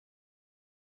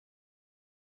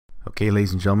Okay,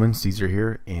 ladies and gentlemen, Caesar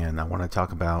here, and I want to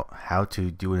talk about how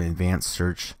to do an advanced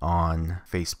search on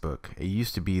Facebook. It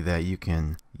used to be that you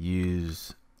can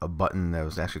use a button that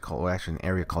was actually called, an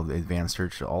area called advanced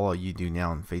search. All you do now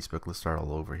on Facebook, let's start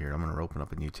all over here. I'm going to open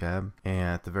up a new tab,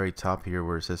 and at the very top here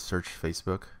where it says search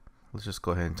Facebook, let's just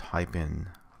go ahead and type in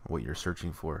what you're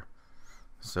searching for.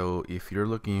 So if you're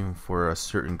looking for a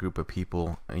certain group of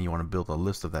people and you want to build a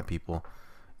list of that people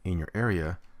in your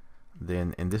area,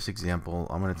 then in this example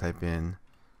I'm going to type in,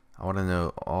 I want to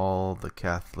know all the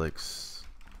Catholics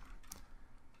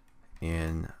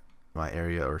in my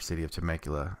area or city of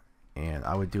Temecula, and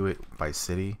I would do it by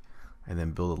city and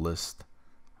then build a list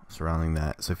surrounding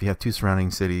that. So if you have two surrounding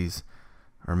cities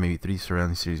or maybe three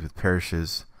surrounding cities with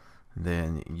parishes,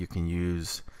 then you can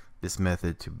use this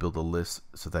method to build a list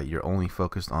so that you're only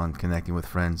focused on connecting with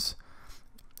friends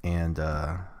and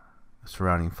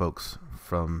surrounding folks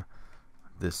from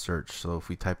this search. So if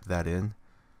we type that in,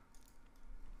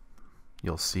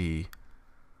 you'll see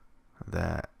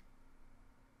that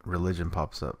religion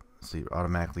pops up, so you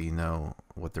automatically know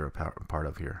what they're a part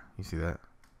of here. You see that?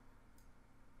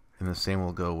 And the same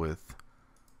will go with,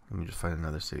 let me just find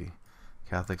another city,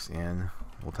 Catholics in,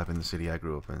 we'll type in the city I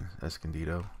grew up in,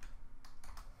 Escondido,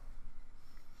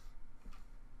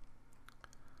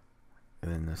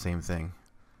 and then the same thing,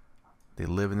 they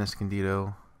live in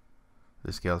Escondido,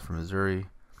 this gal's from Missouri,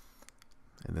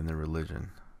 and then the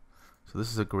religion. So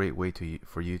this is a great way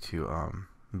for you to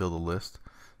build a list.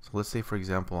 So let's say, for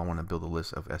example, I want to build a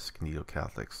list of Escondido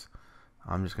Catholics.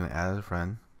 I'm just going to add as a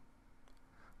friend.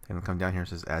 Then I'll come down here, it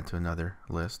says add to another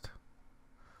list,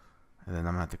 and then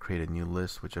I'm going to have to create a new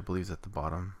list, which I believe is at the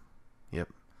bottom. Yep.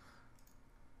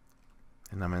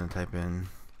 And I'm going to type in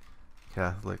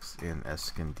Catholics in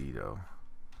Escondido.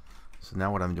 So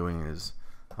now what I'm doing is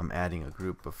I'm adding a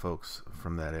group of folks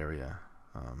from that area.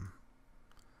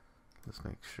 Let's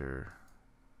make sure.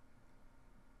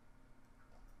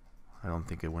 I don't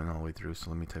think it went all the way through, so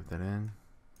let me type that in.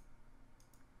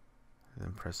 And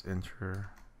then press enter.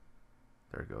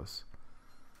 There it goes.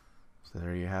 So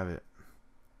there you have it.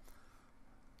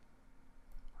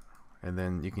 And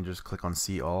then you can just click on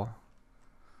see all.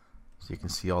 So you can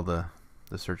see all the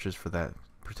searches for that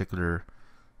particular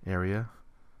area.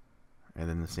 And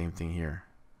then the same thing here.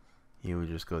 You would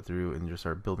just go through and just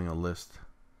start building a list.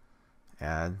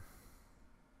 Add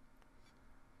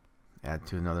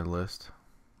to another list,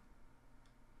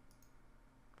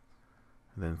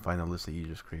 and then find the list that you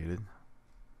just created.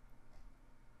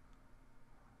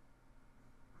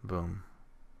 Boom,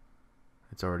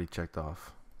 it's already checked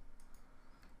off.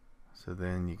 So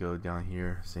then you go down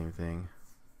here, same thing.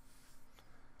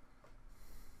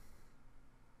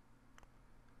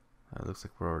 It looks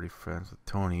like we're already friends with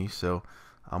Tony, so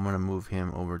I'm going to move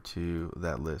him over to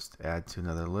that list. Add to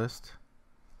another list,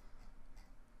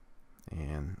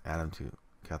 and add him to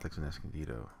Catholics in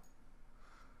Escondido.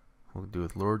 We'll do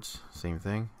with Lourdes, same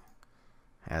thing.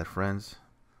 Add friends,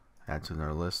 add to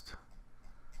another list,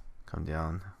 come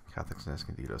down, Catholics in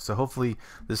Escondido. So hopefully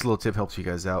this little tip helps you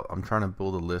guys out. I'm trying to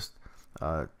build a list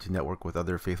to network with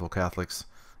other faithful Catholics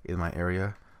in my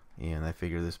area, and I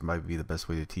figure this might be the best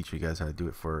way to teach you guys how to do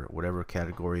it for whatever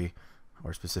category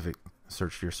or specific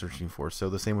search you're searching for. So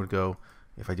the same would go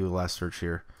if I do the last search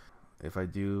here. If I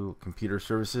do computer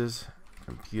services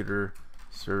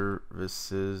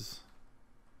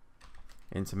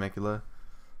in Temecula,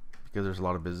 because there's a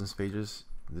lot of business pages,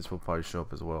 this will probably show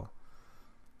up as well.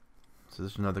 So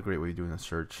this is another great way of doing a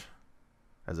search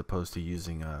as opposed to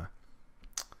using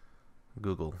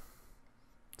Google.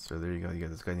 So there you go. You got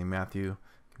this guy named Matthew,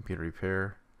 computer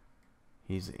repair.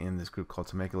 He's in this group called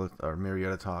Temecula or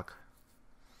Marietta Talk.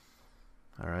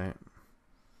 Alright.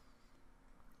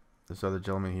 This other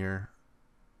gentleman here,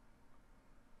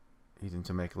 he's in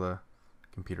Temecula,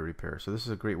 computer repair. So this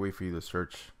is a great way for you to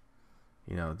search,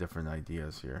 you know, different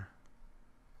ideas here.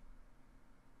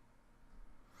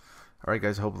 Alright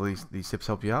guys, hopefully these tips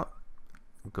help you out.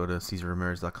 Go to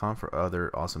CesarRamirez.com for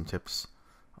other awesome tips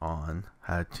on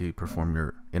how to perform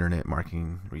your internet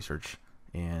marketing research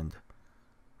and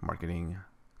marketing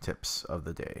tips of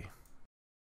the day.